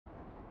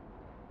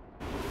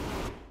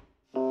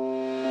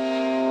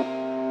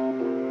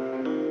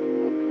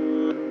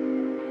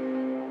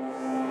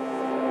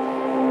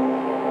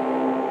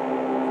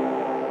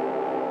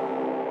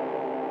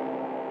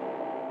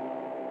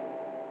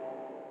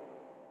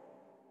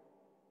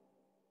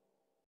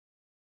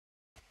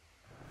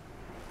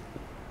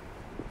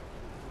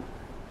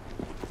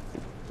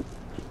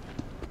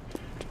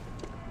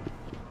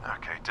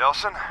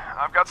Delson,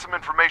 I've got some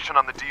information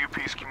on the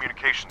DUP's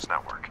communications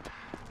network.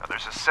 Now,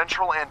 there's a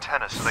central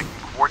antenna so they can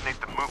coordinate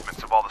the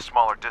movements of all the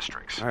smaller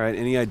districts. Alright,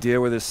 any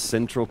idea where this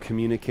central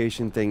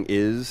communication thing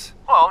is?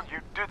 Well, you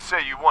did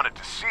say you wanted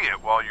to see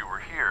it while you were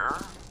here.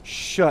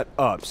 Shut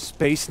up.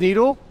 Space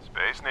Needle?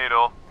 Space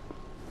Needle.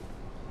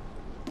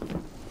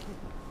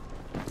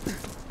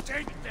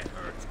 Dang it, that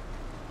hurt!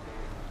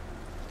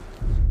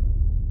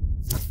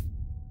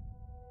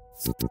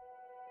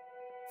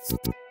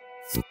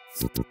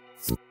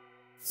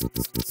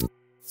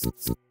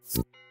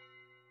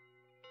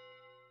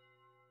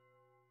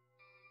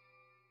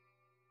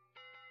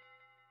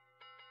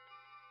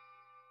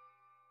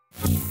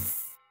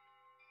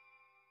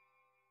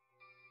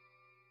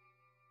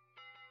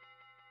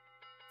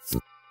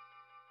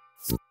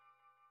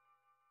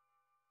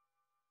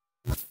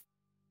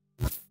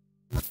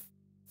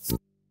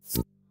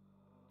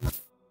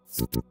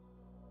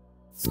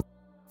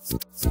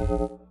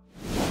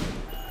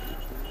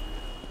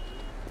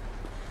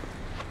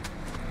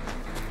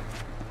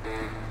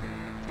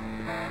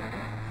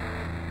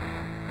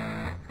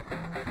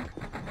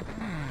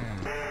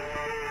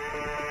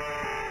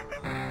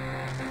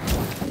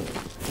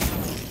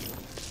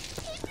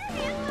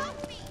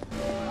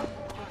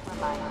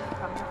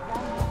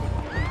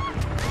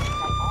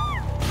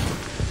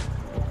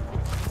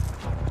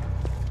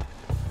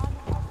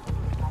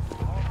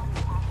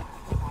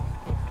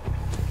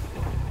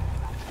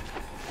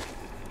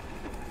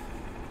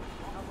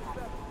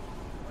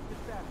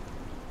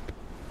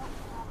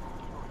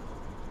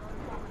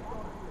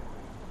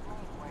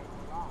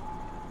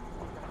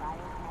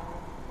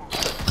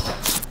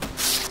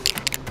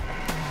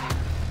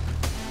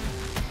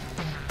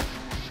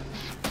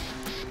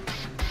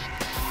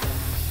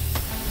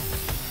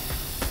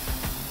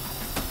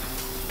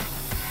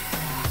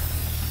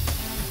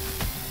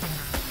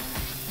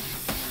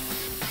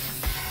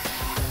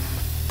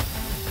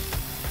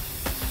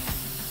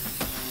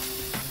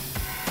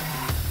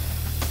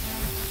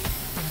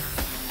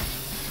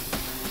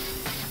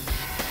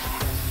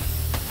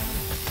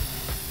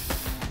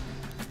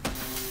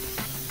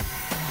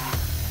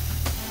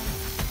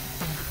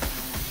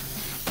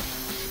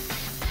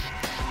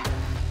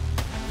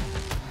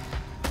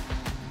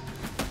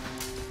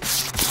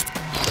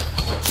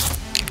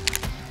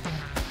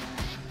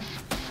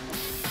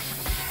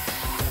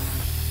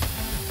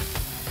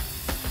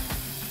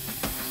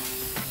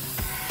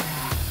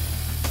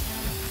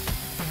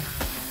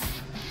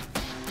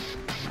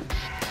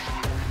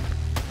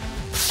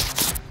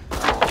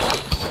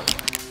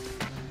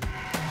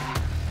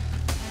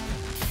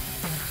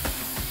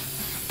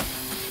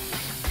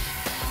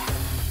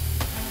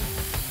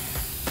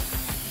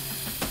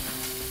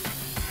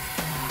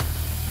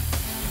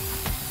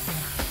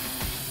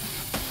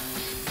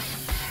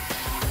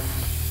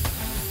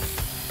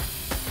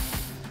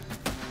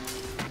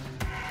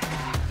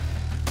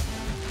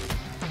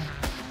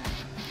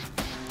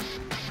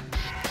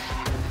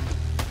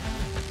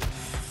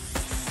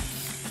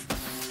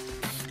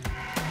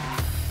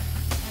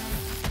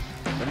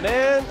 A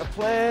man, a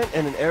plan,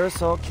 and an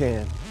aerosol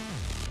can.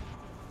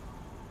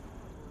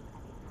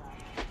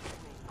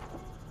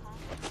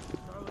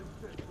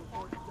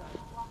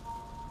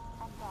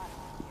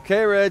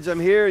 Okay, Reg, I'm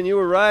here, and you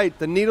were right.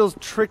 The needle's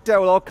tricked out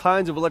with all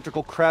kinds of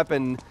electrical crap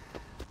and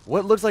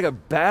what looks like a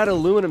bad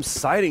aluminum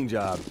siding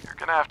job. You're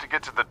gonna have to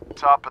get to the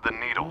top of the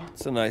needle.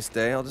 It's a nice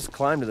day. I'll just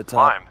climb to the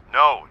top. Climb.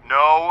 No,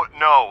 no,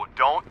 no.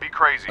 Don't be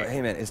crazy.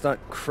 Hey, man, it's not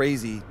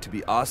crazy to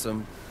be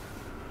awesome.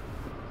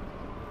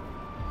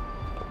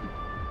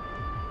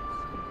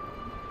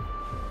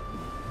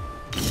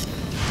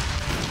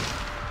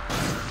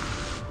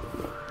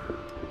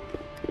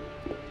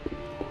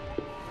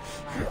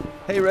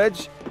 Hey, Reg,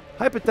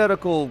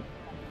 hypothetical,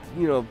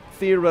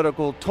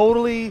 theoretical,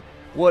 totally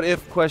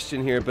what-if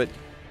question here, but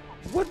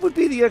what would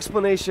be the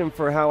explanation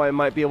for how I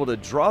might be able to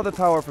draw the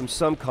power from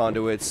some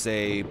conduits,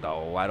 say,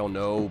 I don't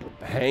know,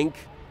 Hank,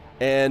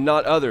 and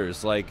not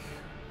others, like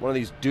one of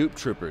these dupe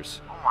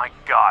troopers? Oh my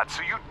god,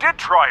 so you did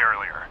try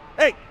earlier.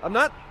 Hey, I'm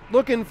not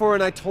looking for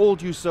an I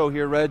told you so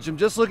here, Reg. I'm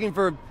just looking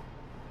for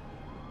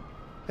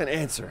an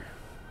answer.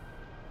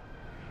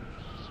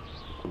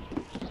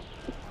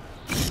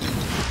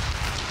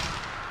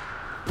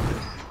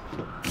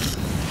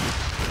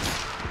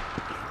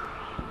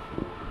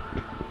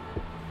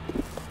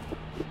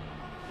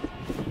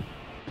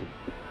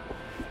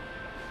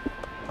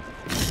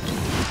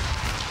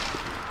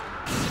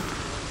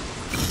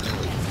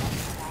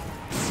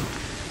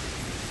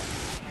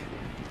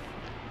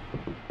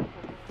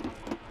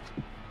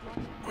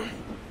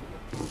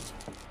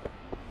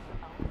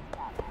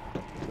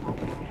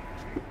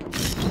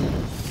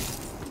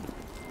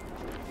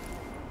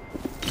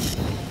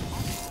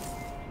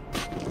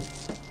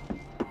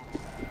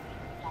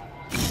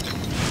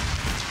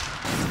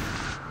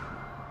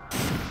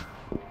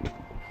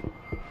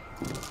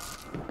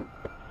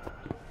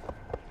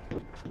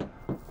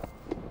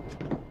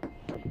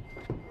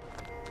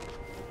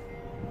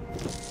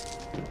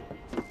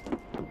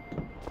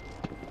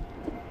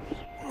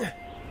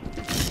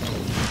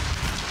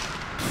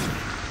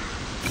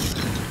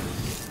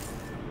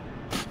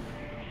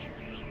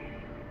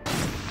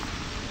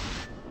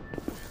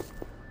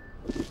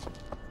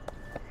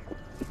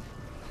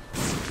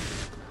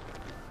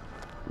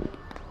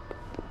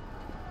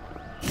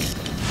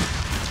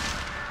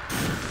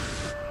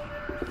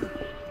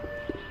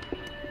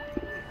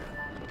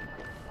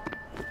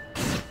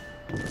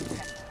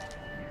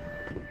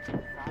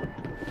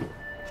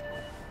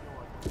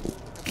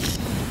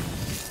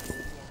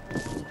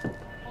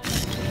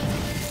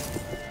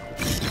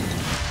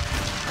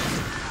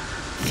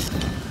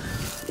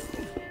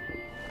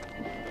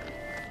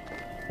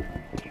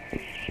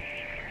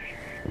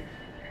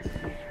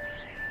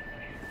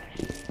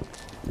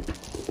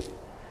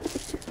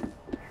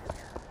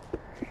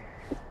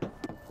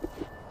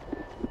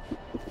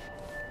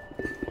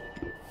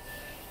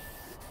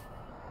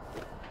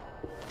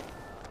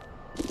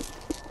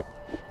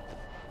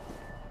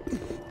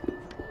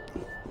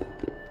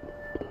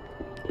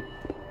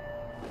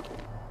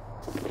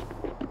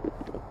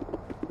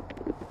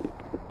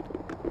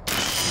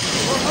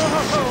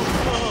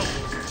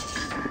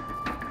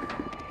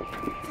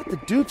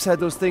 dupes had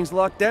those things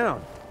locked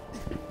down.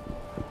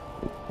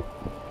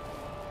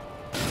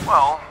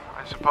 Well,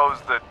 I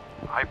suppose that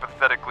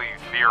hypothetically,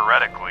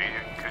 theoretically,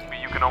 it could be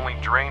you can only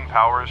drain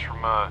powers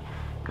from a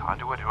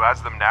conduit who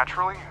has them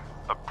naturally?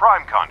 A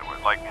prime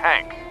conduit, like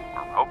Hank,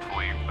 or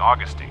hopefully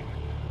Augustine.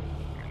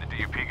 I mean, the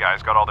DUP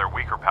guys got all their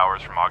weaker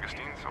powers from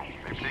Augustine, so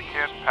maybe they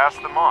can't pass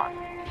them on.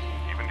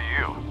 Even to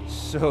you.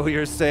 So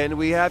you're saying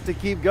we have to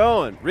keep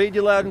going. Read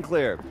you loud and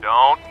clear.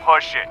 Don't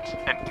push it.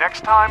 And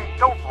next time,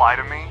 don't lie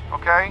to me,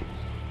 okay?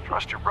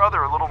 Trust your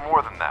brother a little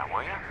more than that,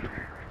 will you?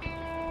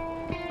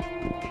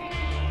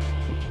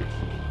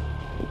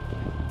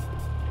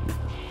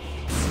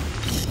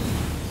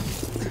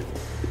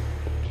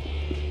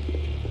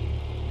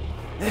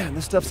 Man,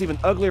 this stuff's even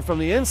uglier from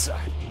the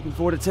inside. Looking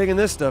forward to taking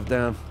this stuff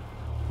down.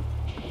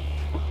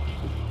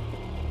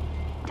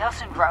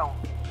 Delson Rowe,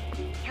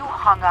 you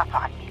hung up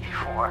on me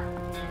before.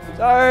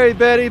 Sorry,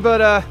 Betty, but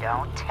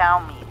Don't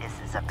tell me this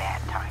is a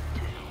bad time,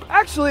 too.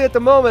 actually at the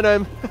moment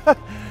I'm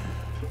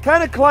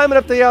kind of climbing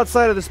up the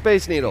outside of the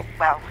Space Needle.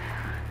 Well,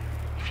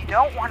 if you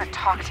don't want to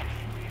talk to me,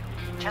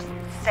 just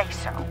say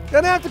so.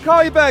 Gonna have to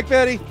call you back,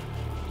 Betty.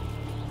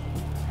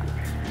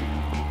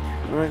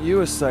 Aren't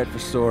you a sight for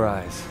sore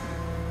eyes?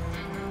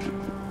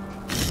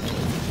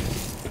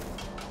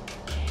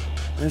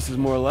 This is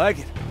more like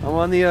it. I'm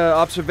on the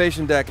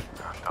observation deck.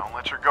 Don't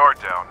let your guard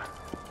down.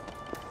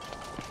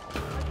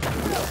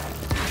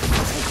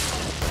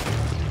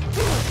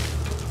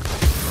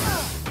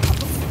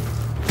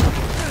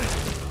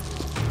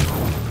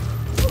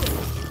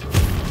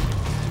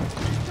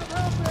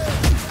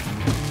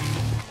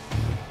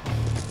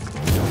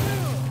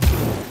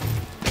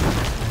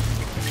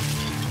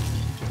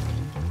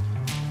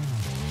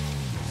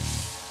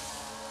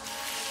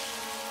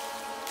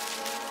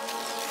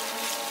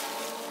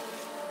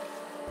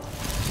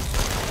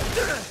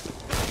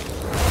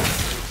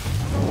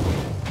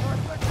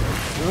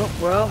 Oh,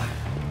 well,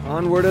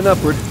 onward and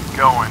upward.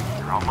 Going.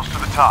 You're almost to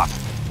the top.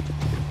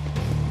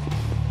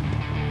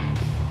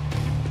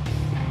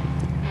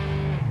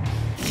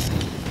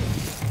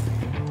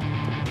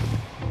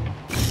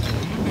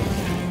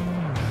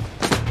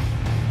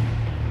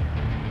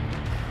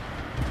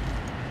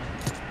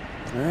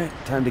 Alright,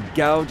 time to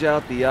gouge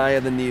out the eye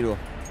of the needle.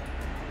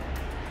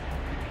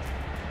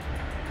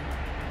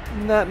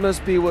 And that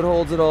must be what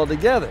holds it all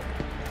together.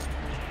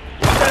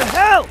 What the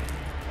hell?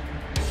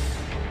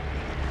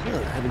 Well,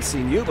 I haven't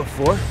seen you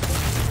before.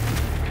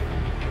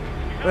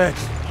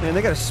 Rex, man,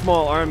 they got a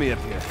small army up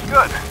here.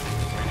 Good.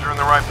 Means you're in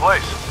the right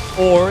place.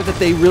 Or that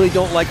they really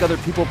don't like other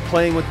people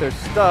playing with their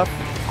stuff.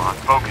 Come on,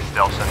 focus,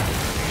 Delson.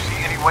 Do you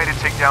see any way to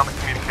take down the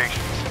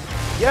communications?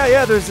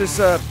 Yeah, there's this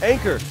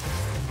anchor.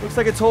 Looks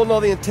like it's holding all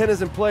the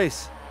antennas in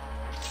place.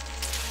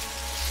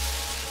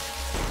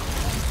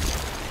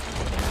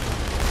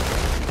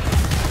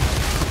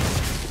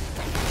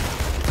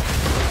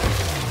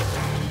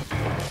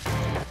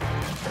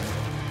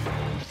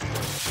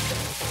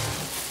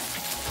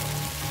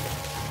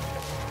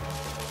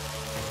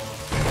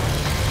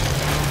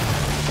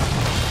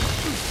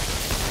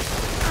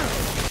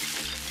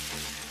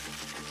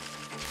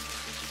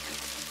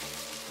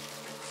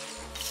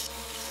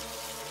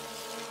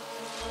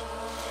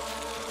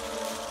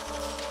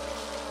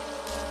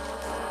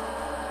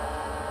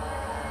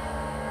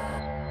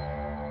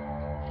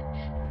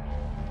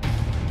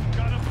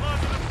 Got a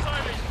positive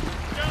sighting.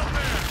 Down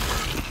there.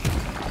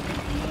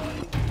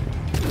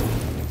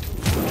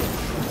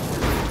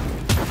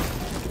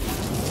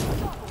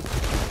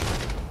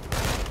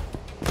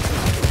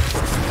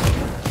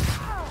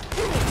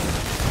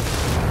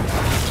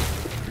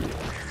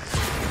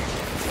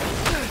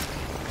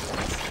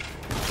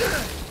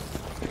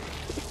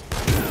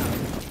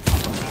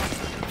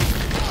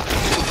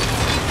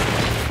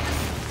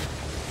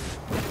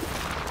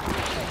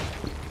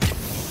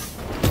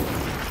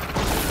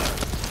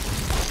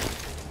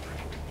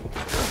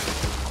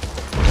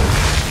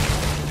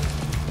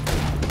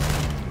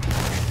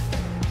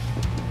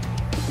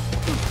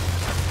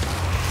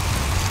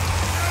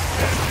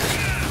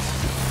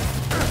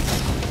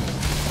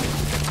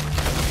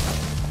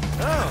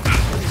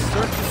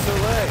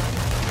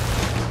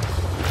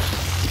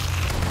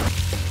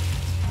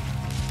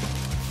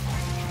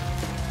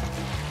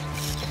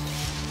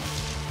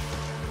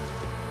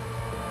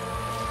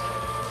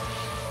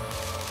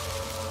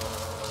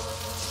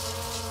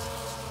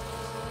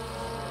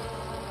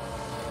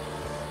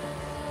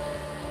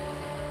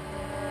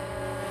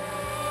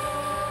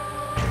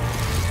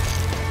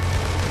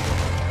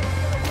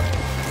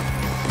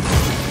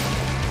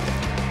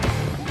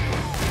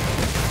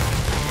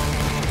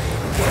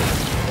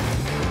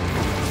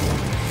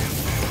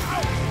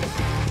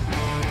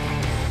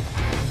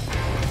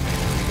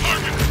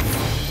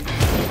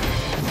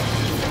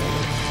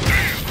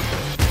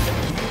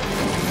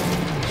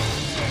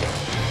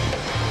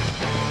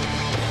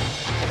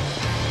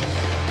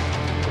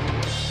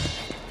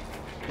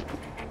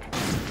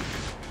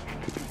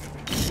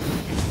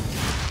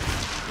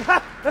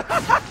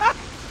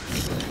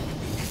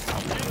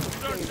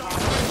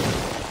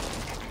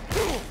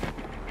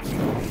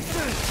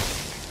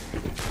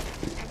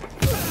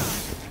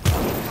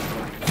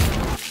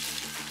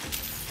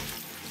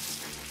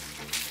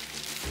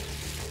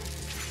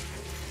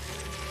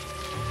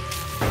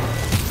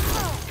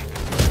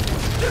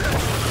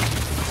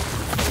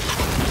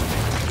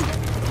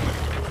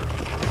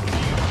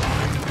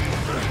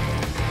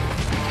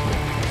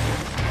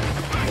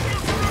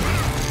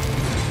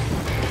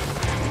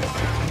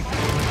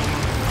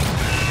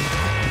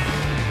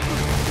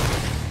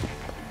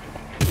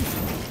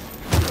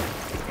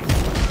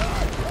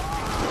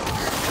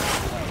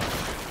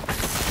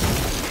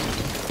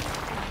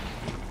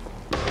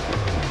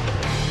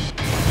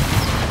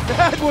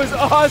 was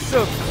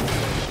awesome!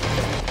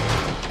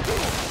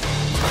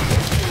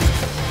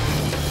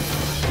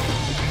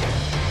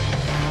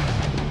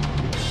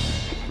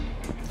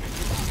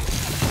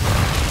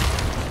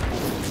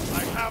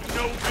 I have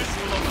no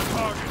visual of the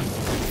target.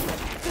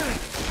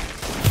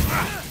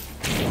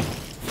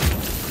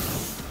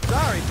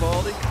 Sorry,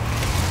 Baldy.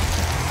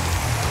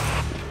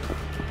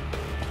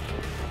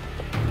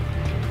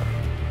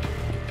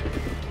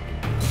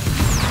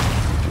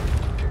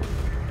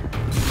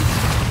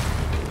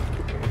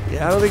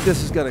 Yeah, I don't think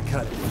this is gonna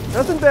cut it.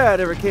 Nothing bad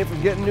ever came from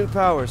getting new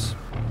powers.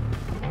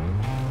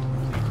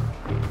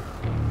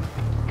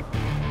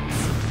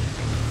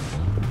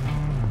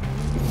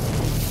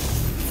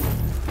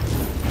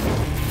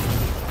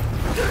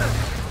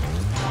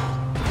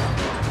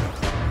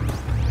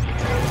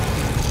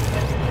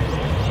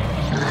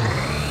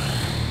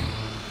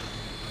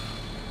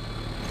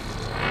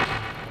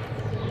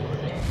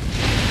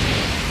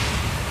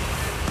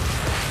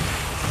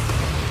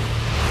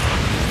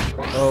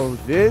 Oh,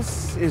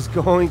 this is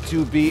going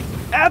to be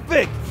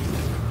epic!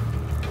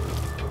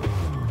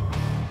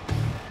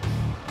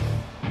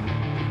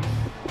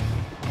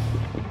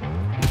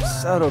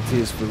 Subtlety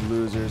is for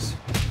losers.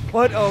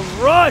 What a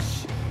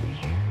rush!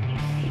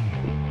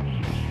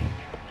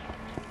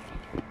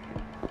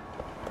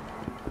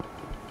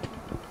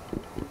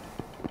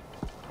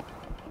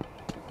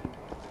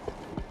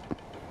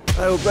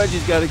 I hope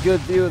Reggie's got a good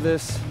view of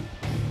this.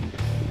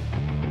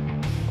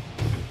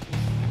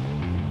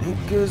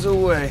 It goes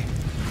away.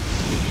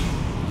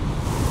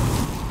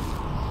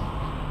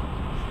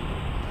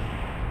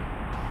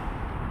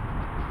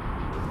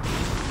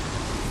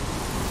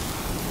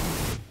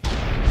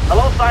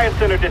 Hello, Science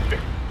Center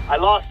District. I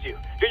lost you.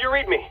 Do you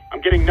read me?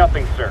 I'm getting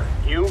nothing, sir.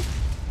 You?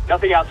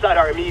 Nothing outside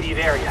our immediate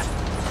area.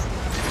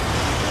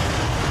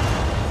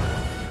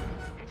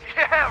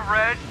 Yeah,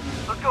 Reg.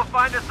 Let's go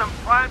find us some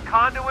prime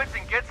conduits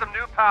and get some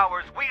new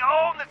powers. We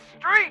own the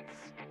streets!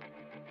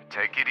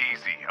 Take it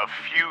easy. A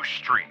few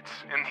streets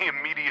in the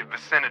immediate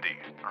vicinity,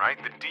 alright?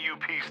 The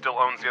DUP still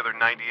owns the other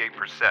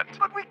 98%.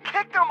 But we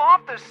kicked them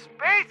off the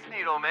Space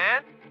Needle,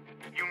 man!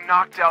 You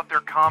knocked out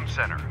their comm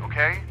center,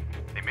 okay?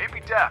 They may be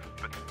deaf,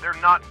 but they're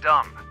not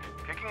dumb.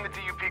 Kicking the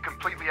DUP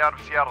completely out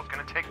of Seattle is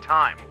gonna take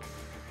time.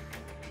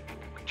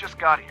 We just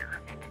got here.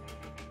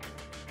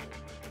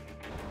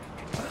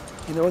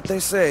 You know what they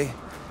say?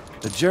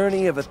 The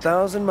journey of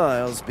 1,000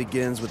 miles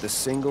begins with a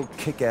single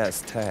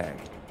kick-ass tag.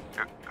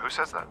 Who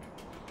says that?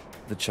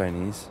 The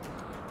Chinese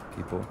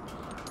people.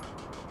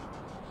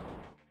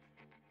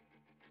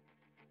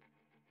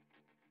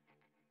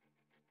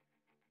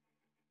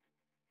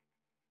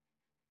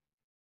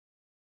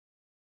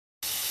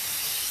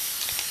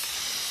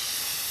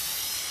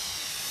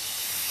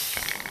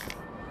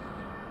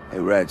 Hey,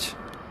 Reg.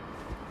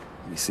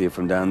 You see it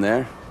from down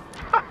there?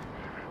 Are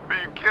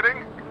you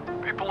kidding?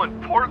 People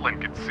in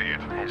Portland can see it.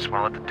 I just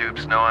want to let the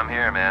dupes know I'm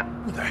here,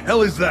 man. What the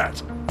hell is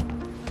that?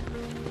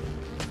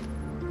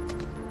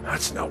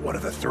 That's not one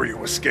of the three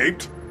who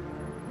escaped.